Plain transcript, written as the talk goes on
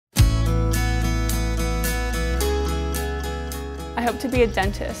I hope to be a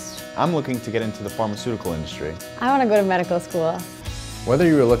dentist. I'm looking to get into the pharmaceutical industry. I want to go to medical school. Whether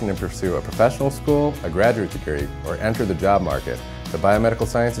you are looking to pursue a professional school, a graduate degree, or enter the job market, the Biomedical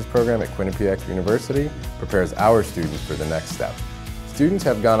Sciences program at Quinnipiac University prepares our students for the next step. Students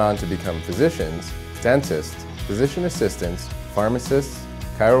have gone on to become physicians, dentists, physician assistants, pharmacists,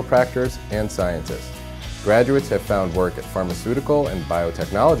 chiropractors, and scientists. Graduates have found work at pharmaceutical and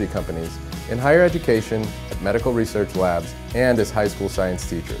biotechnology companies, in higher education, at medical research labs, and as high school science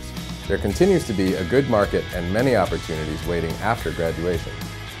teachers. There continues to be a good market and many opportunities waiting after graduation.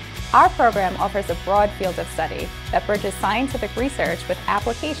 Our program offers a broad field of study that bridges scientific research with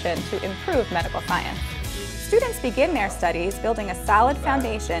application to improve medical science. Students begin their studies building a solid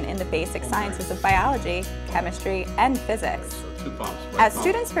foundation in the basic sciences of biology, chemistry, and physics. As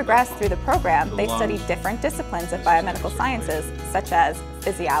students progress through the program, they study different disciplines of biomedical sciences, such as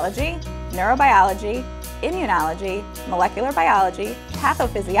physiology, neurobiology, immunology, molecular biology,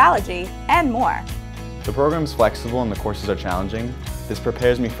 pathophysiology, and more. The program is flexible and the courses are challenging. This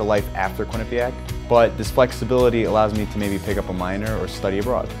prepares me for life after Quinnipiac, but this flexibility allows me to maybe pick up a minor or study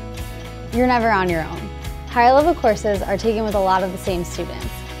abroad. You're never on your own. Higher level courses are taken with a lot of the same students,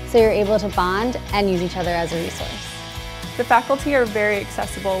 so you're able to bond and use each other as a resource. The faculty are very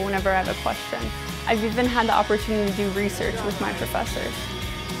accessible whenever I have a question. I've even had the opportunity to do research with my professors.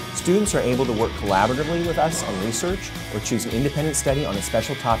 Students are able to work collaboratively with us on research or choose an independent study on a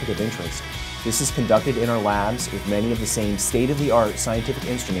special topic of interest. This is conducted in our labs with many of the same state-of-the-art scientific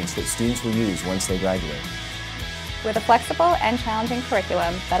instruments that students will use once they graduate. With a flexible and challenging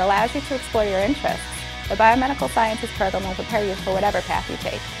curriculum that allows you to explore your interests, the Biomedical Sciences program will prepare you for whatever path you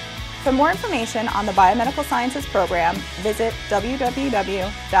take. For more information on the Biomedical Sciences program, visit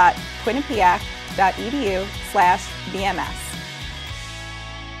www.quinnipiac.edu/BMS.